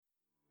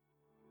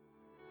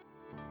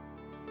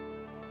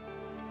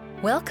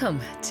Welcome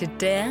to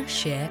Dare,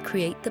 Share,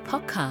 Create the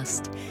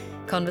podcast.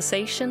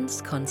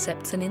 Conversations,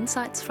 concepts and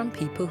insights from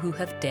people who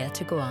have dared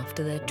to go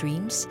after their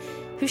dreams,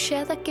 who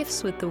share their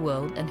gifts with the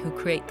world and who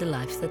create the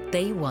life that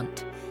they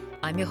want.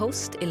 I'm your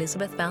host,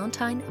 Elizabeth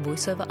Valentine, a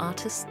voiceover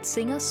artist,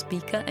 singer,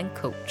 speaker and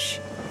coach.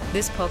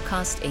 This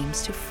podcast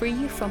aims to free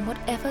you from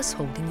whatever's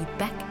holding you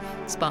back,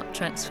 spark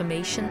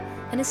transformation,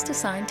 and is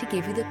designed to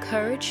give you the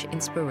courage,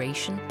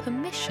 inspiration,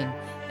 permission,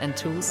 and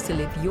tools to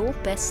live your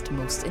best,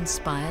 most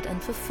inspired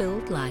and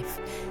fulfilled life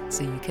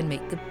so you can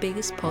make the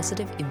biggest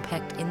positive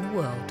impact in the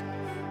world.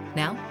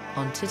 Now,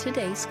 on to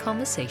today's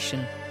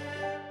conversation.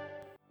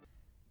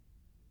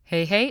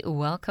 Hey,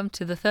 welcome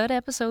to the third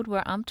episode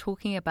where I'm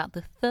talking about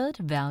the third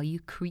value,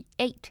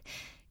 create.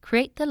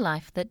 Create the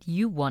life that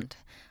you want.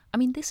 I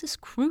mean, this is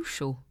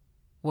crucial.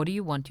 What do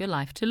you want your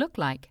life to look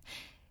like?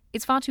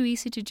 It's far too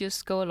easy to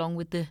just go along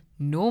with the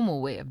normal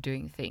way of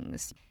doing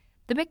things.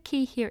 The big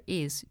key here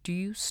is, do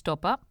you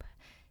stop up,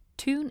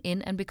 tune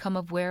in and become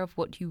aware of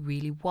what you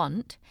really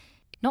want,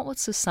 not what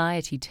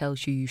society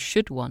tells you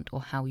should want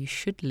or how you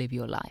should live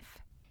your life.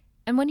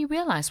 And when you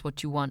realize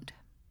what you want,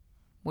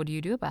 what do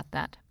you do about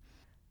that?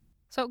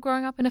 So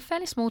growing up in a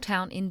fairly small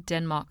town in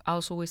Denmark, I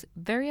was always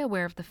very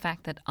aware of the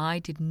fact that I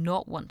did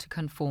not want to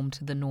conform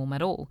to the norm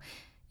at all.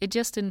 It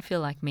just didn't feel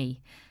like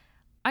me.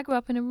 I grew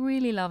up in a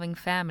really loving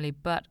family,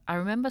 but I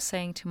remember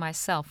saying to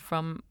myself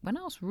from when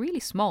I was really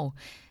small,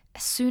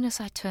 as soon as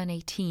I turn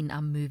 18,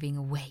 I'm moving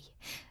away.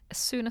 As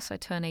soon as I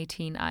turn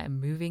 18, I am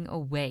moving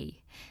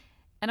away.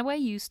 And away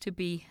used to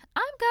be,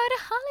 I'm going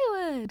to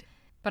Hollywood.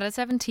 But at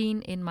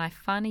 17, in my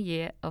final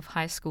year of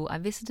high school, I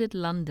visited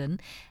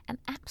London and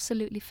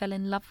absolutely fell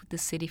in love with the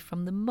city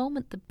from the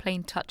moment the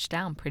plane touched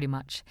down, pretty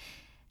much.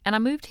 And I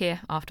moved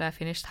here after I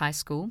finished high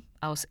school.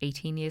 I was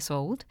 18 years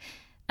old.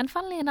 And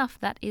funnily enough,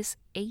 that is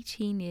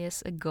 18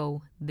 years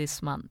ago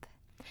this month.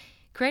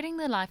 Creating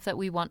the life that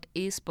we want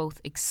is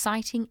both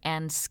exciting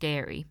and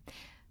scary.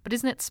 But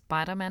isn't it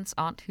Spider-Man's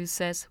aunt who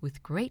says,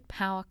 with great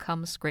power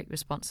comes great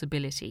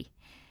responsibility?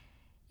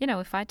 You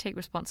know, if I take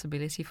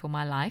responsibility for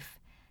my life,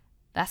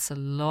 that's a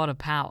lot of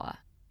power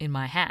in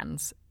my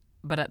hands.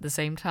 But at the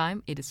same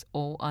time, it is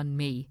all on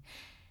me.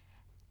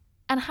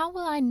 And how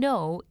will I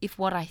know if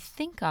what I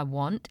think I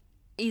want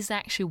is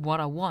actually what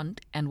I want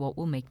and what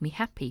will make me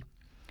happy?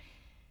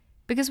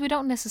 Because we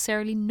don't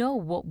necessarily know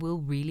what will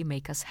really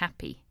make us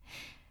happy.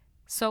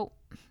 So,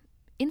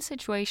 in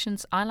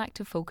situations, I like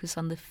to focus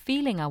on the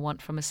feeling I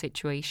want from a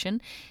situation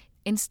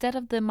instead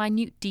of the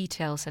minute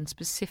details and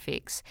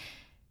specifics.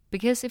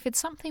 Because if it's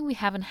something we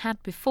haven't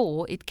had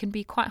before, it can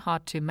be quite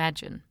hard to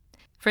imagine.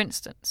 For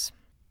instance,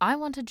 I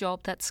want a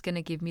job that's going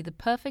to give me the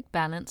perfect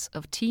balance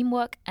of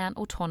teamwork and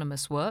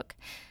autonomous work,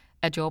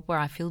 a job where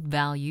I feel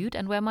valued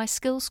and where my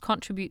skills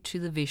contribute to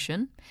the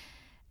vision,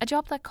 a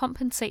job that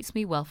compensates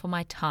me well for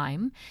my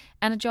time,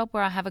 and a job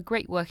where I have a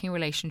great working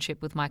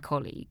relationship with my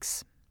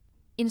colleagues.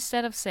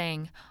 Instead of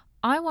saying,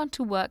 I want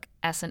to work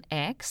as an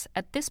X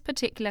at this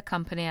particular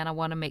company and I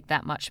want to make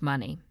that much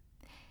money.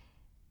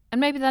 And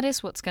maybe that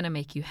is what's going to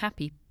make you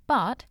happy,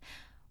 but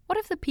what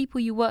if the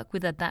people you work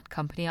with at that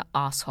company are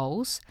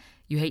assholes,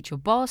 you hate your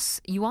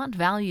boss, you aren't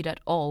valued at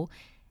all,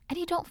 and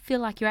you don't feel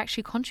like you're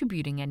actually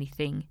contributing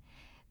anything?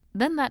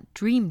 Then that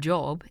dream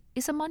job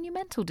is a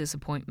monumental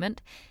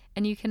disappointment,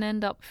 and you can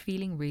end up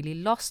feeling really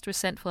lost,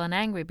 resentful, and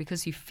angry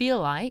because you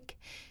feel like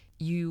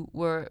you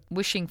were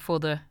wishing for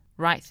the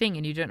right thing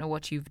and you don't know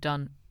what you've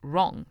done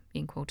wrong,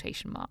 in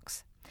quotation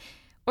marks.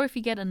 Or if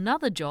you get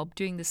another job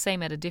doing the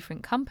same at a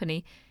different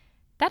company,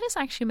 that is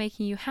actually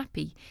making you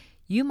happy.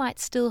 You might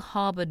still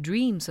harbor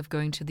dreams of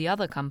going to the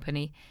other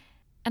company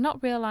and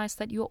not realize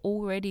that you're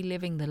already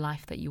living the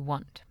life that you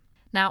want.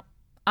 Now,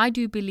 I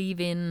do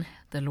believe in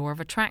the law of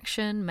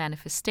attraction,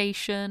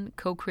 manifestation,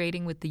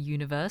 co-creating with the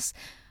universe,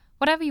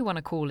 whatever you want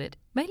to call it,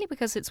 mainly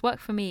because it's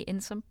worked for me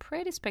in some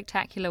pretty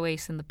spectacular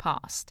ways in the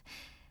past.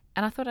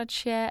 And I thought I'd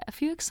share a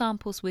few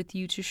examples with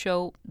you to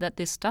show that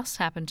this does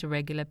happen to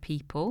regular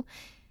people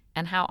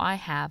and how I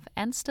have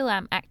and still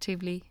am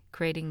actively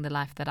creating the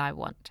life that I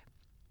want.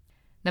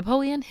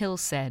 Napoleon Hill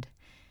said,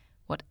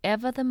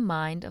 "Whatever the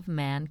mind of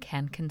man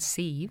can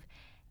conceive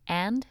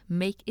and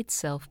make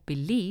itself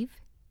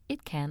believe,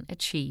 it can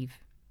achieve."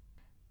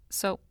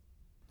 So,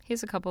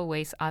 here's a couple of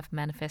ways I've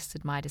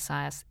manifested my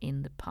desires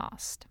in the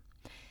past.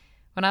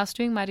 When I was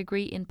doing my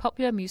degree in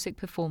popular music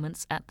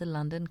performance at the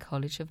London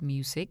College of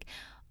Music,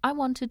 I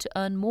wanted to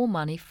earn more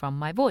money from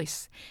my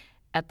voice.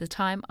 At the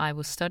time, I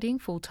was studying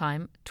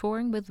full-time,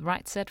 touring with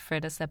Right Said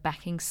Fred as their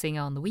backing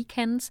singer on the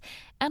weekends,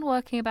 and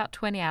working about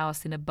 20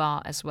 hours in a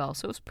bar as well,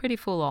 so it was pretty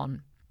full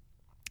on.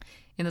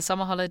 In the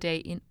summer holiday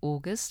in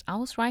August, I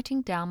was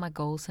writing down my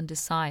goals and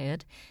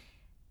desired,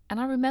 and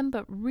I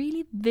remember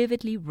really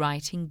vividly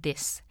writing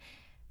this.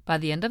 By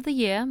the end of the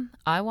year,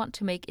 I want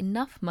to make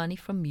enough money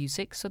from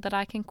music so that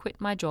I can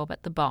quit my job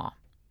at the bar.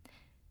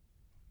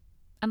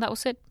 And that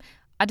was it.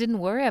 I didn't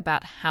worry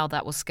about how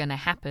that was going to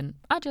happen.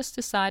 I just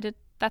decided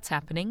that's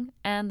happening,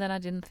 and then I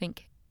didn't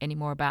think any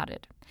more about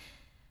it.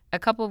 A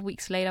couple of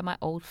weeks later, my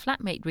old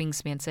flatmate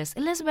rings me and says,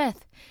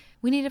 "Elizabeth,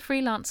 we need a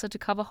freelancer to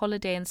cover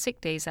holiday and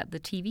sick days at the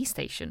TV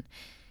station.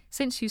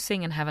 Since you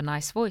sing and have a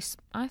nice voice,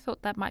 I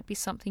thought that might be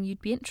something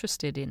you'd be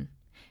interested in.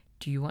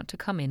 Do you want to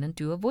come in and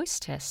do a voice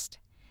test?"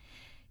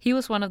 He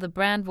was one of the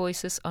brand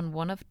voices on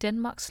one of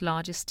Denmark's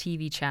largest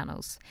TV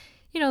channels.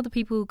 You know, the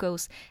people who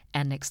goes,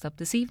 "And next up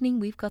this evening,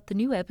 we've got the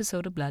new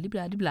episode of blah, blah,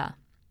 blah, blah."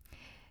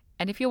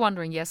 And if you're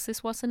wondering, yes,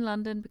 this was in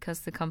London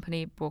because the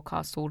company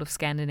broadcasts all of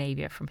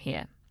Scandinavia from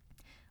here.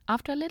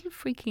 After a little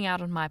freaking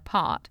out on my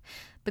part,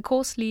 the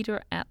course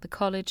leader at the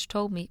college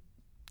told me,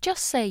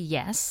 "Just say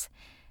yes,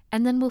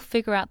 and then we'll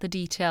figure out the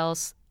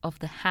details of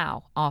the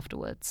how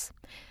afterwards."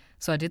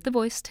 So I did the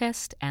voice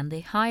test and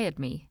they hired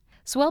me.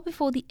 So well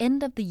before the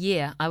end of the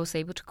year, I was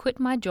able to quit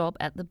my job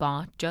at the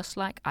bar just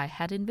like I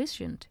had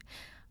envisioned.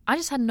 I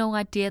just had no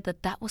idea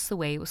that that was the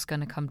way it was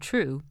going to come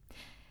true.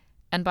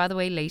 And by the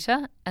way,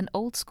 later, an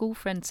old school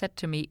friend said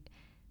to me,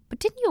 "But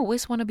didn't you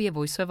always want to be a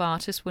voiceover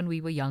artist when we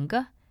were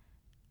younger?"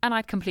 And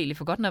I'd completely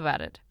forgotten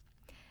about it.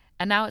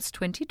 And now it's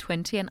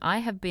 2020 and I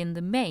have been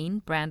the main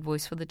brand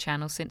voice for the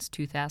channel since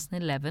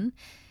 2011.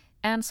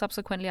 And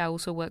subsequently, I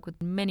also work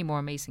with many more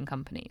amazing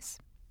companies.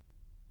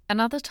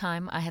 Another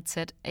time, I had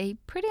set a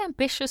pretty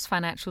ambitious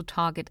financial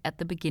target at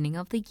the beginning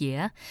of the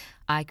year.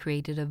 I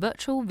created a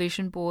virtual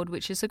vision board,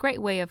 which is a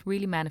great way of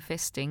really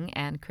manifesting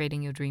and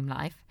creating your dream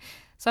life.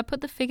 So I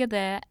put the figure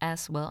there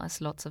as well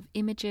as lots of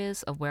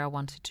images of where I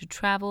wanted to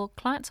travel,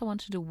 clients I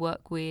wanted to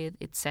work with,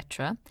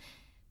 etc.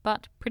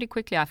 But pretty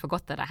quickly, I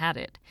forgot that I had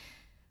it.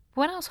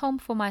 When I was home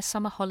for my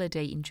summer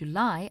holiday in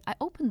July, I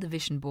opened the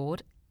vision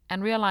board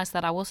and realized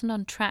that I wasn't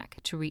on track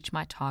to reach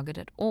my target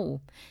at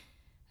all.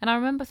 And I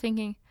remember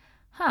thinking,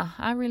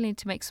 I really need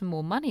to make some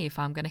more money if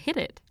I'm going to hit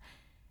it.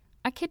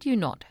 I kid you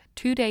not,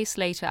 2 days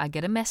later I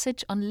get a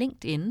message on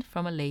LinkedIn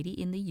from a lady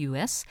in the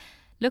US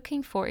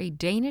looking for a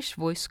Danish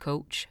voice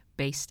coach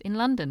based in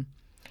London.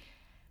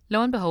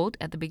 Lo and behold,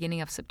 at the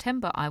beginning of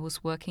September, I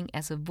was working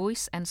as a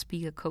voice and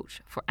speaker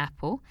coach for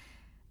Apple.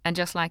 And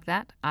just like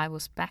that, I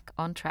was back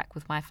on track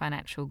with my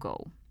financial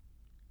goal.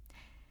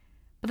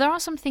 But there are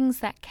some things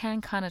that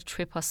can kind of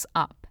trip us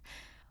up.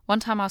 One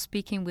time I was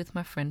speaking with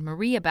my friend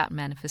Marie about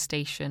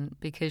manifestation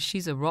because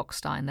she's a rock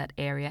star in that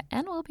area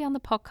and will be on the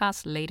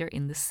podcast later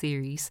in the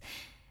series.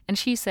 And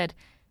she said,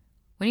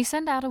 when you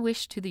send out a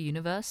wish to the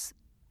universe,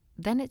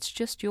 then it's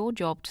just your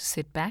job to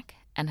sit back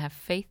and have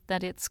faith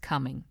that it's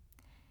coming.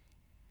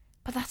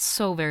 But that's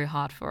so very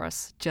hard for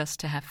us just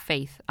to have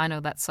faith. I know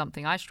that's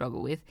something I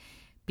struggle with,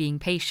 being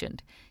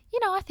patient. You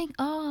know, I think,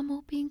 I'm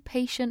all being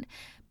patient.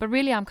 But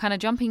really, I'm kind of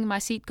jumping in my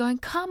seat going,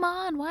 come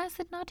on, why is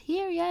it not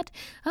here yet?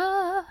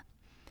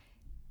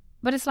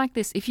 But it's like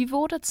this. If you've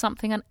ordered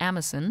something on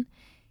Amazon,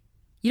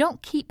 you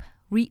don't keep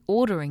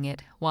reordering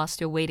it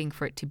whilst you're waiting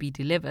for it to be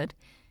delivered.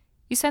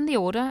 You send the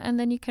order and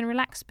then you can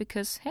relax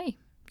because, hey,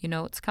 you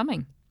know it's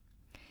coming.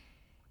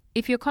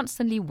 If you're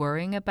constantly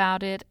worrying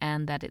about it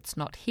and that it's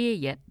not here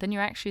yet, then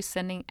you're actually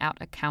sending out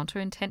a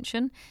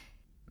counter-intention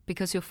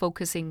because you're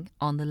focusing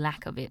on the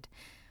lack of it.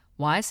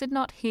 Why is it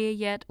not here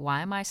yet?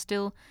 Why am I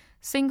still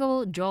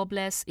single,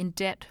 jobless, in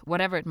debt,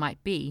 whatever it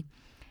might be?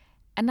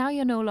 And now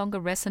you're no longer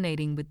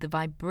resonating with the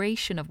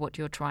vibration of what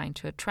you're trying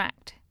to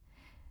attract.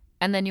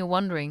 And then you're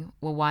wondering,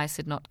 well, why is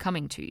it not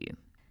coming to you?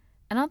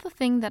 Another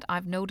thing that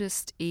I've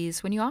noticed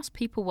is when you ask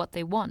people what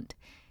they want,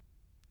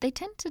 they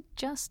tend to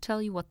just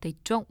tell you what they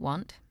don't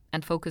want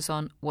and focus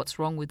on what's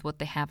wrong with what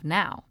they have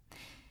now.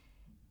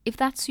 If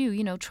that's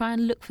you, try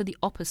and look for the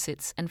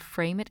opposites and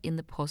frame it in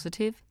the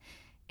positive.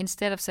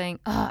 Instead of saying,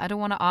 I don't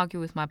want to argue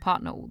with my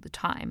partner all the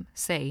time,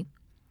 say,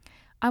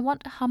 I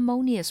want a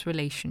harmonious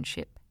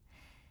relationship.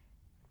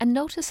 And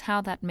notice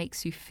how that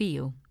makes you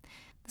feel.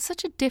 There's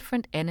such a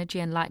different energy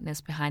and lightness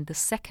behind the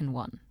second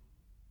one.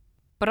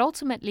 But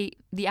ultimately,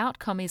 the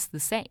outcome is the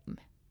same.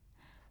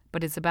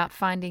 But it's about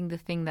finding the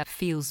thing that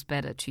feels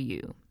better to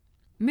you.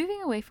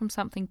 Moving away from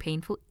something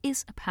painful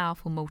is a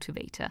powerful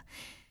motivator.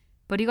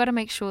 But you got to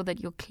make sure that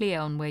you're clear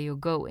on where you're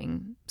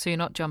going, so you're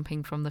not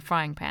jumping from the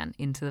frying pan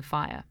into the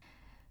fire.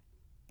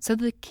 So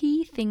the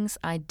key things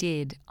I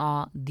did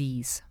are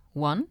these.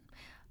 1,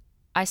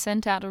 I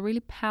sent out a really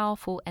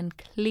powerful and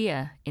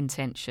clear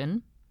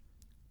intention.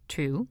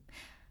 2,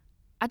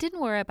 I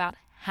didn't worry about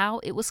how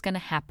it was going to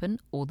happen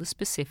or the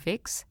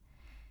specifics.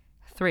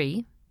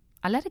 3,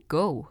 I let it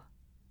go.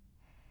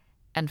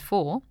 And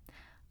 4,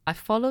 I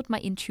followed my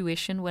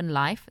intuition when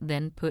life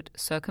then put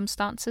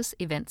circumstances,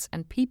 events,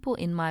 and people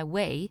in my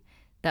way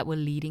that were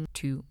leading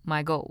to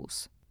my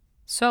goals.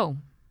 So,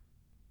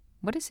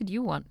 what is it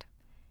you want?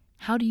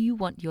 How do you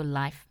want your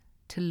life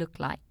to look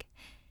like?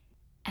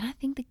 And I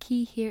think the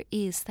key here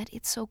is that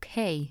it's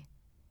okay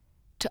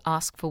to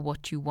ask for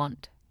what you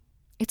want.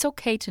 It's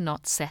okay to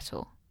not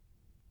settle.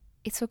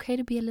 It's okay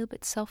to be a little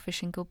bit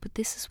selfish and go, but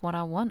this is what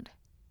I want.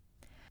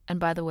 And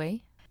by the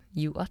way,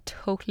 you are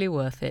totally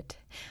worth it.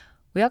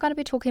 We are going to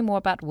be talking more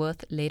about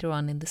worth later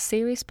on in the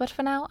series, but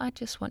for now, I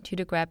just want you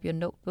to grab your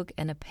notebook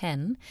and a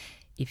pen,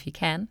 if you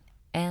can,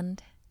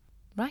 and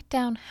write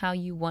down how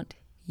you want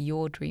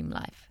your dream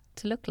life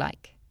to look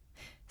like.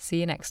 See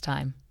you next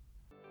time.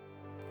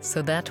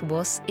 So that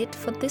was it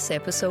for this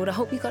episode. I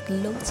hope you got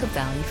loads of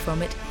value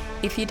from it.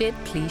 If you did,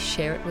 please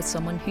share it with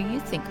someone who you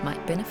think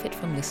might benefit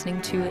from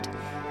listening to it.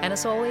 And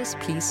as always,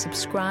 please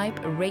subscribe,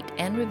 rate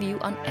and review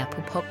on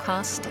Apple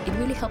Podcast. It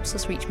really helps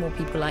us reach more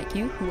people like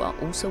you who are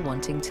also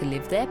wanting to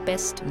live their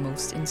best,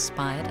 most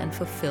inspired and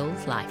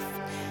fulfilled life.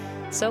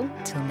 So,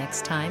 till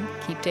next time,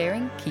 keep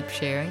daring, keep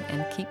sharing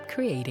and keep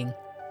creating.